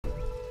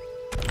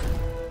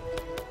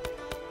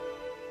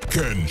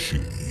Kenshi.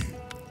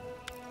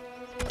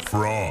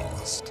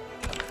 Frost.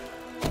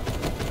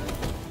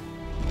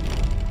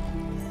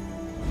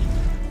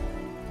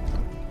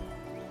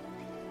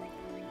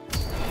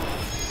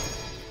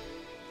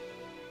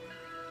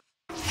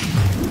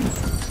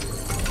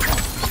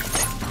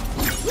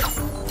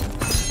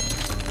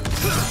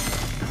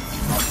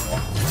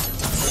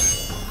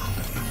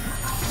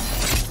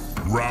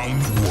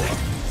 Round one,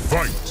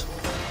 fight!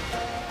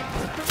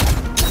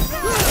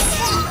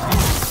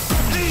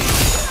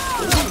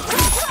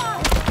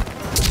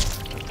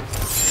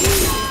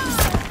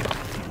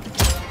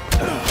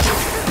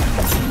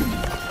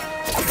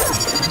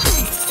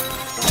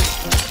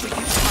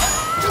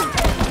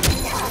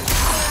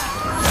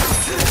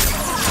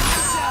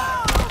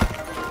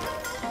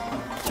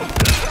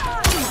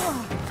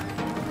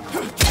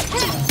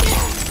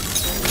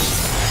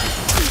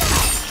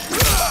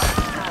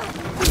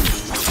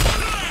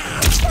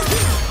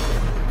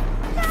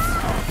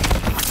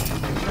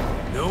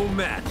 No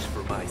match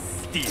for my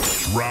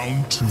steel.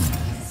 Round two,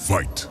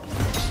 fight!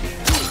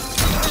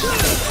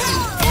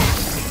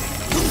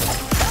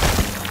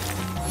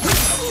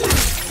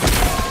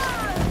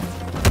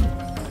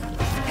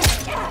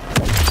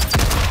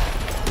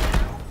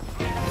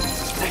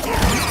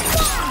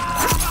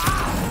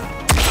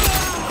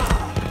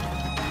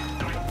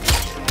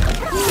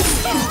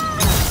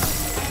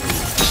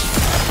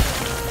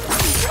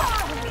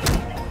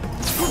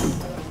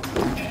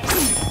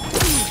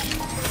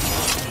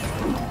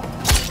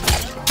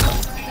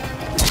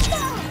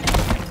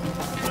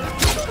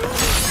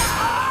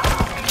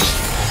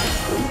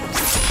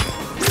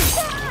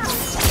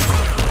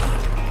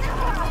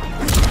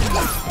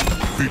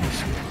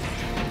 Finish him.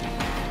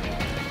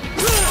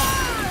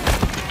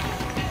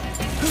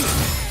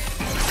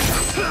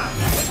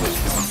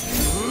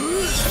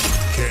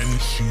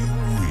 Kenshi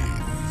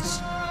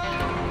wins.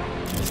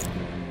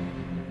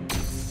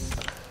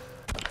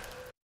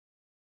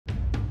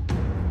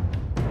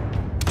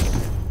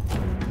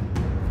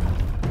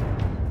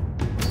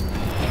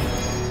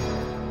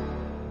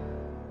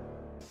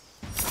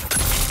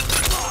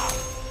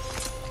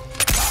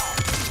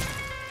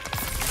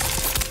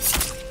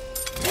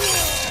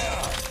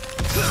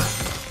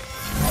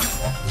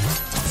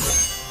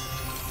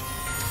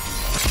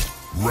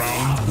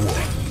 Round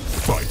one,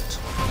 fight!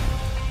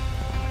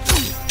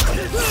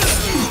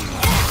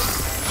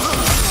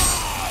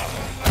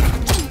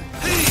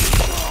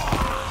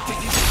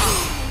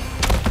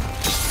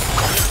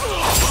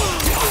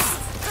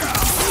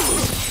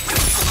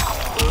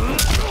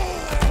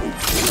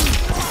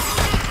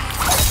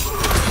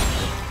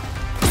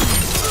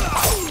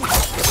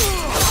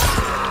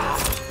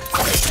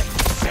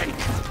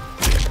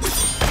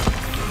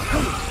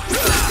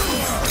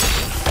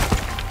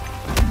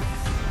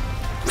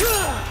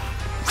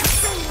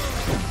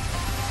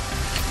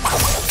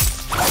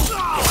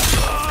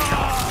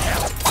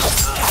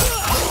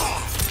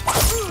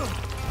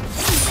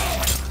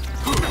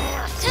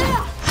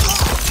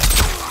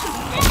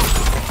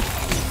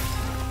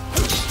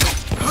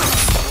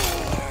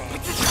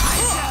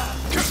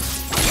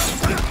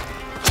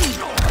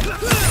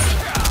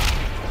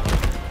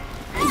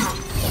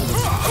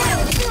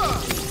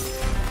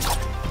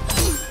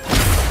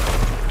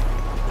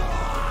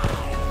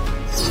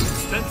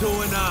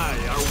 Sento and I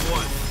are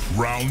one.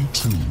 Round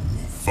two,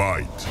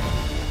 fight!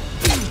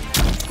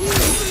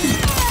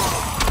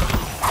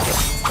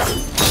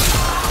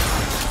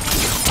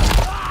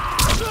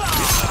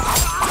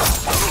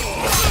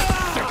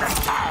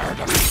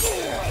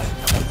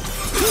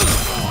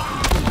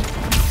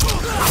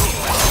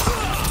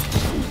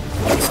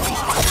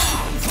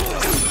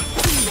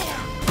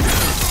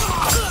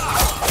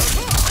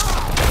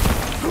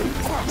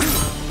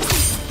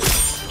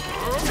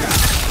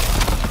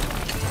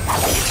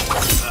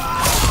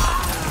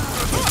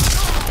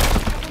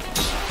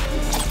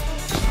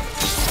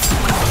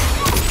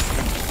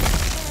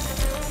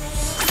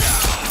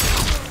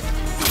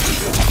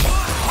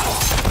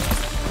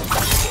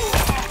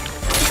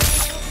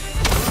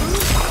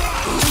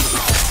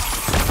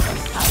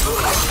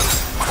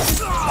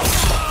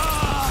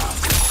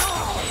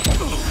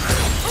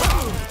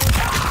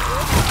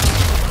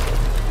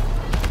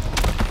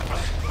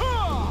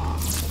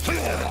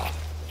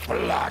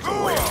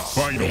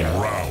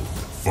 Final round,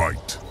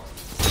 fight!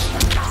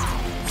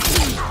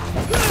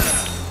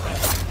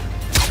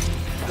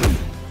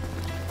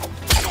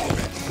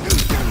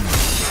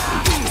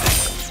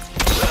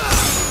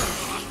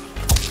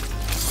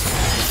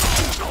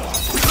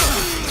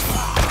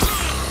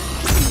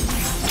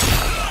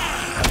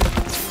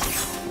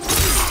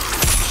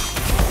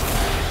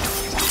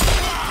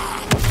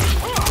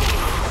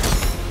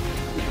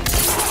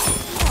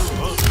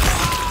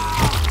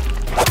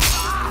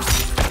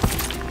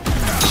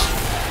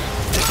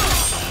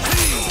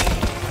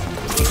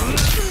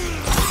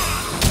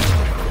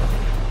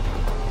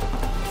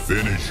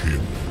 Finish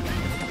him.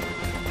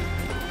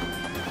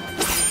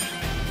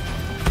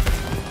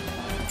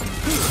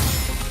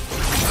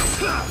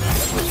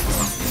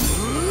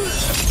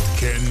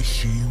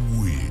 Kenshi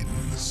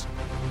wins.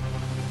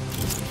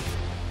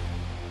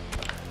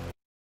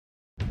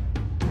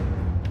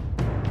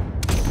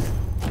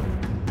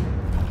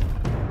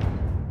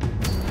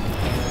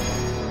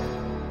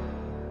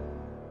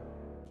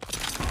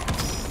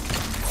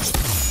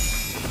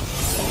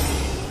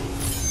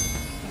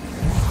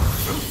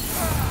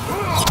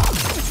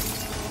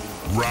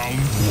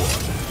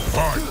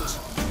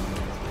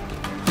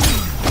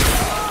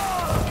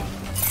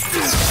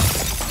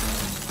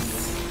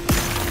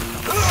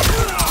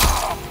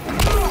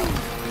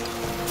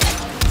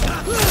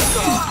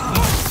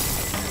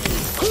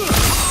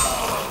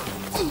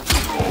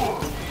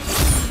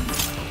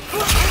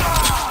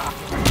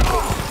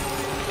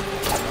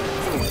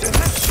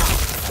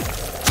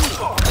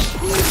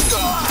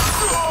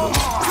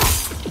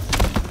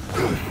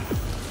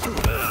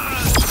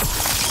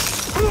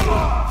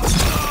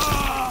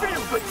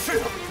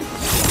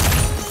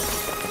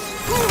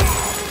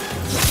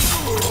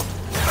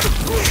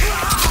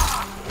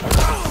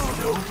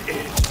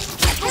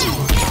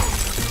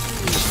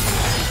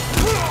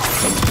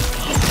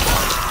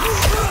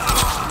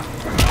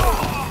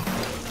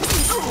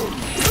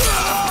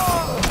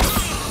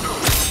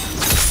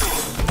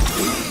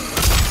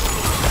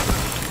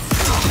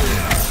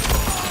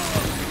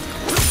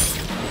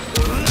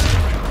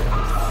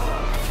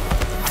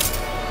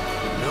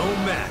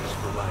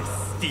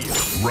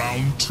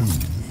 Round 2.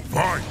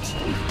 Fight!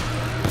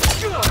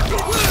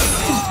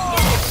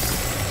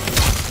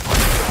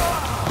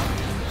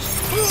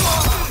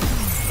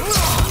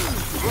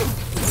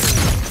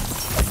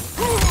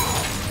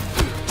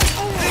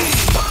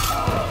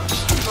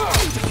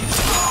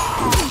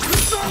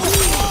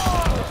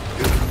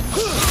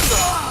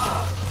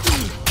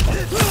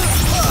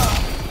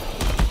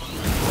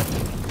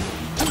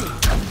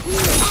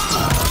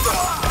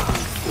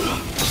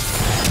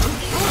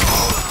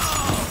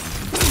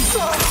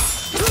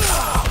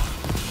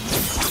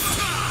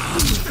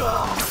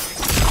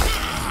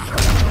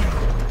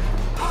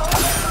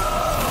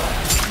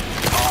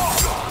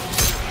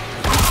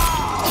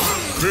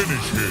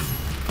 Finish him!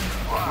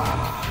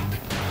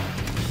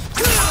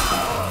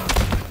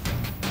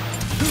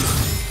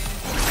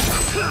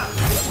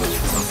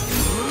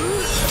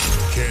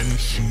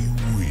 Kenshi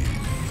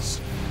wins.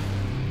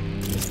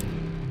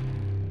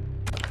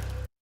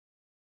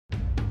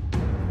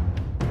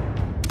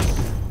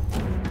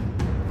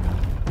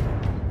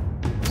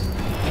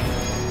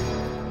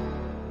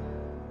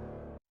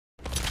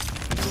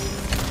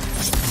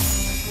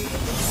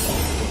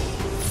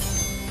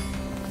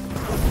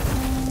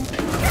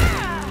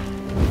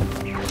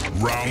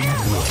 Round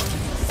 1.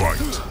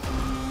 Fight!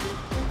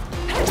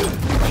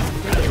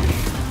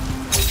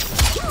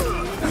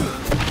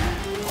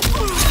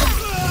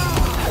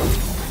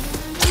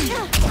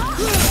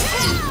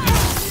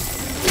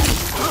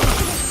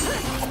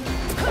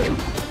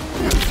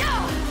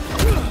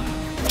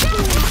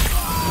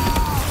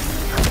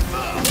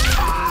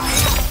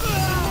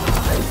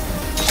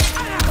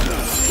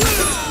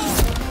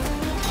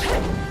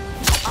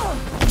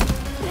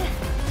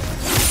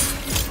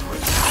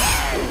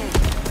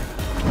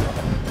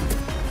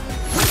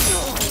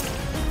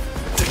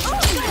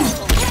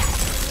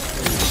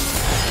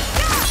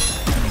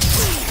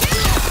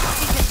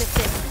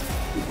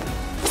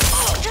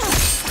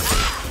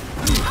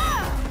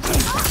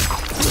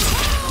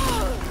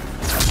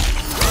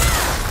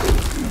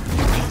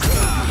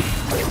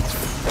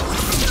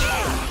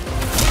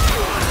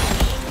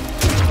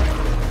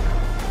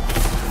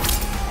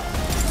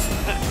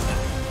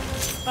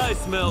 I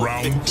smell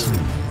Round 2.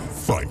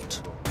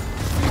 Fight!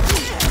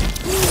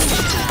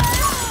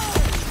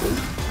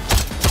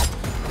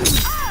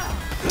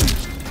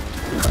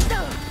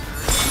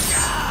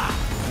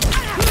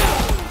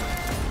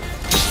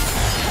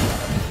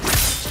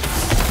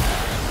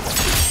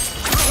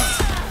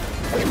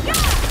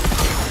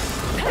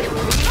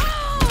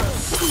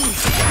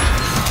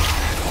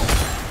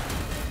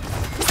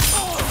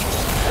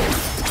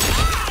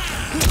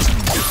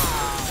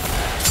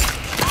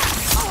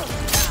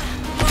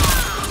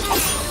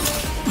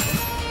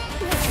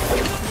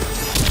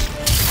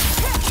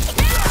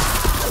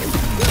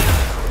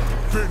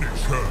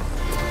 Finish her!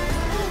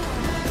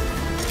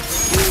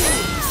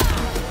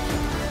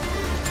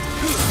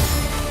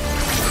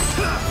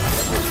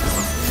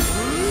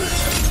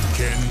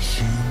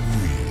 Kenshi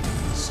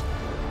wins.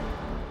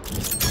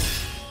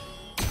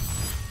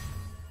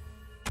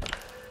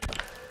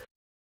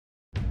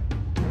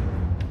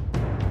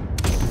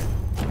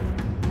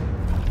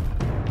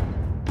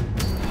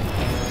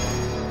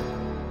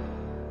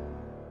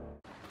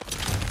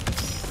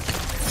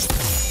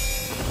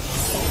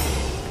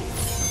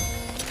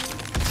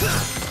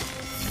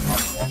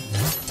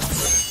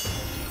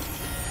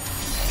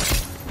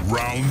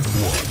 Round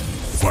 1.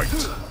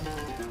 Fight!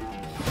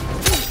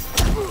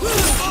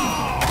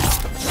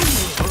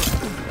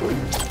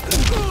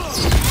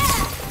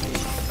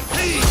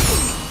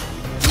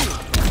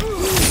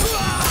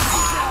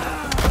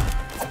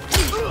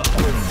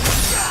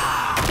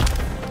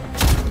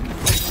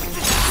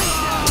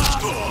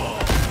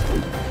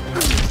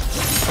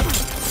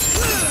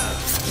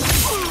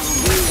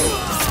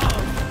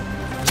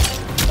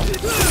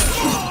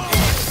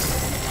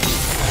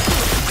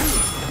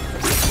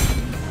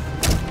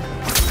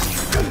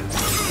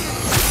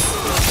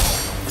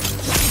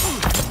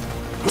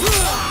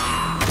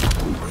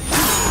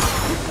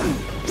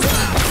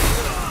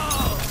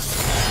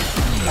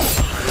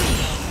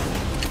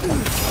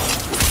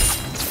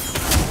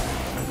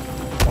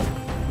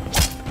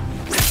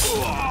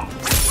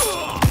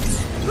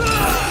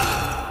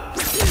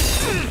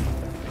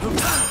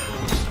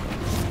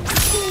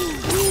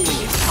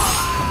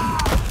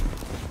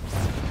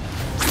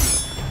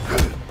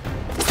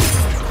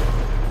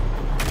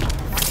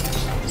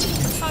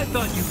 I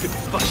thought you could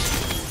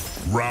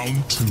fight.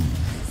 Round 2.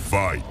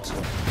 Fight!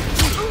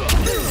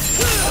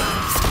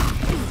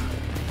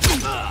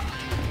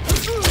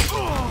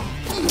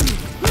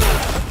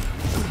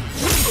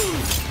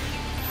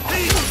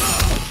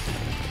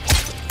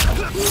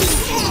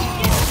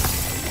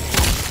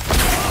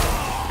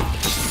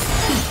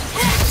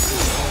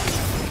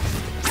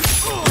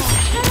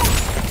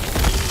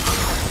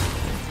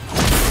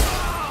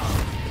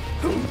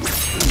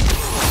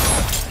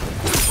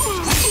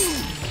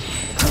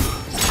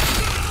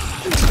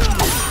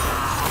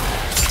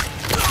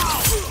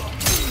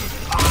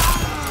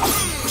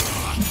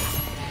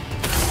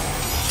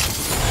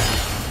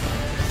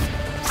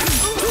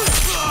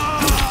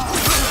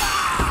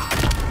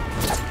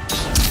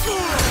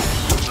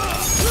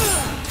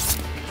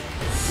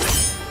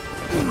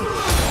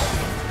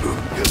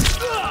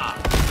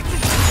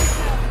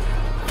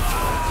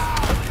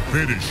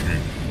 Finish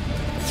him.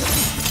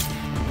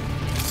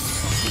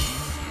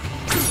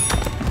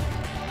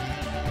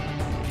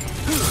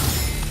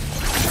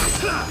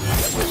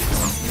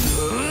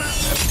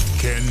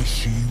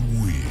 Kenshi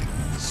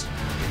wins.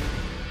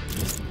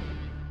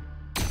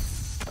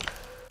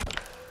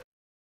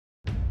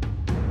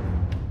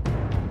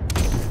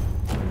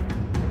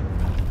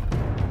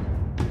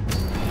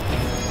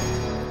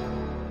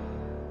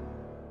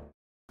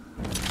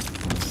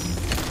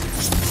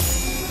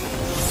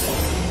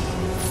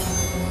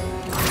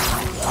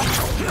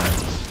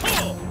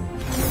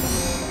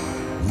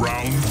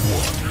 Round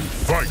one,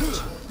 fight!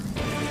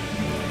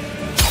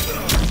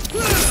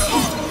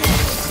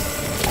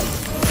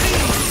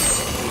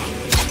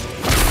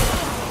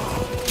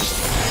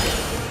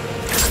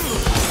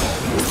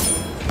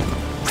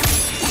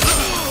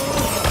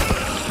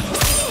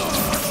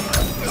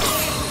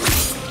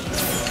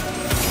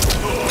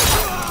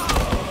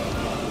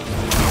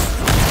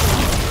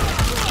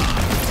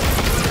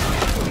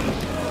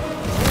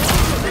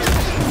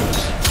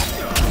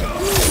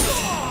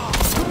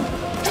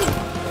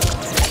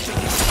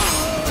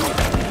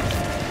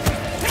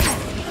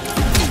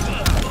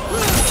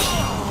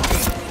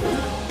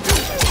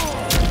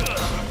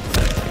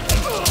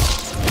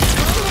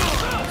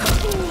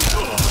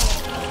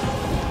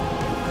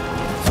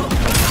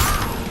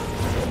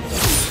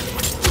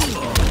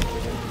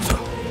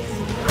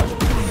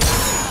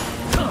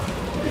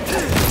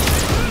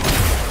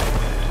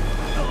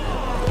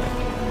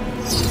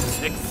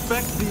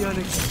 Expect the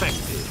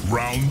unexpected.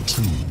 Round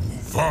two,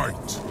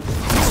 fight!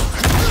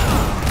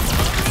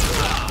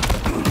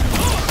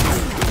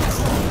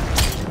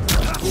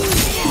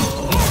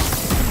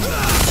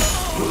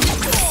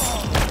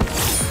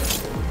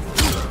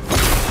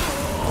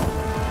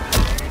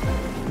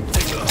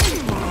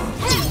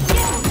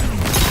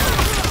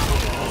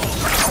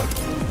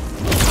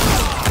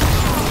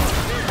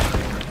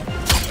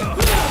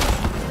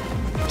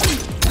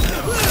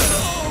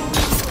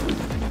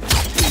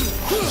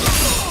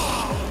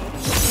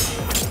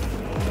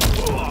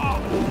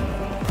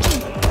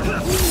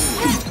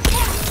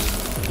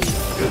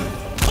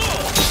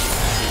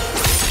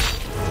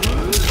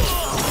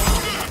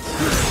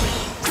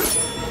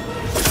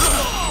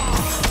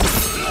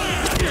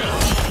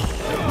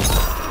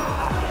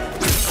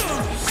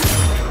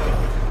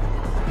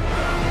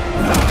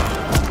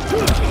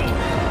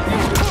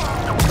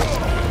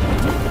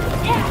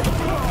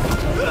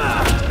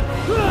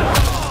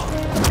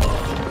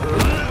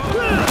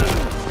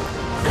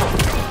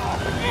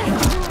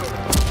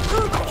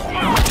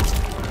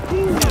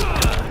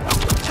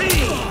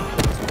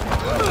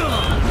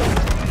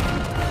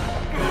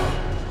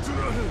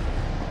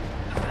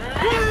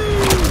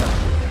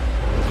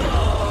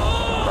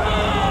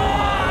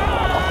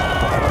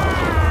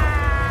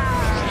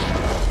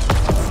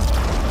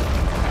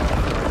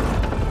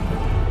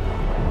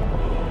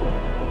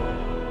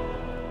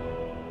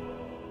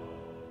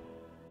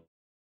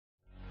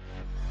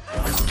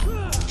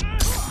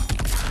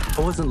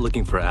 I wasn't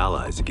looking for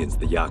allies against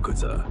the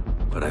Yakuza,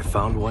 but I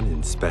found one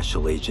in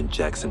Special Agent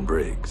Jackson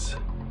Briggs.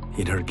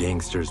 He'd heard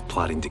gangsters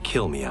plotting to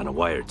kill me on a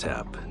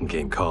wiretap and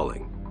came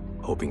calling,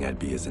 hoping I'd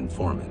be his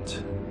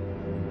informant.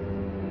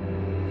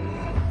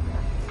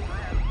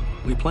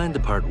 We planned to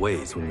part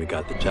ways when we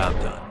got the job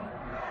done,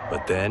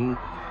 but then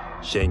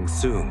Shang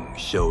Tsung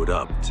showed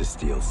up to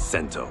steal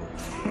Sento.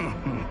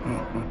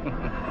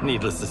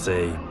 Needless to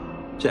say,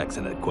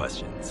 Jackson had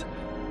questions.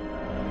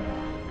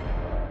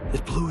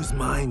 It blew his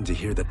mind to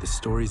hear that the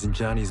stories in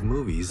Johnny's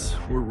movies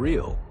were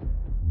real.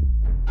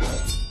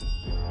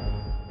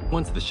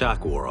 Once the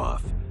shock wore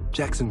off,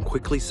 Jackson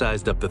quickly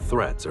sized up the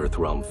threats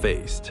Earthrealm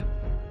faced.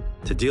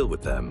 To deal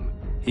with them,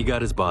 he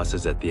got his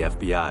bosses at the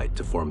FBI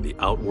to form the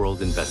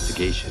Outworld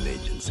Investigation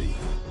Agency.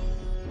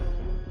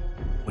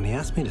 When he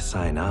asked me to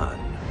sign on,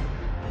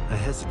 I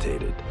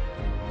hesitated.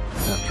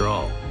 After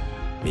all,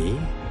 me?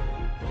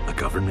 A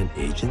government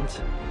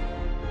agent?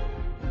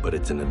 But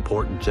it's an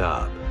important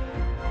job.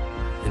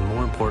 And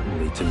more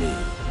importantly to me,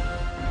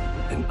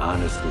 an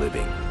honest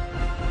living.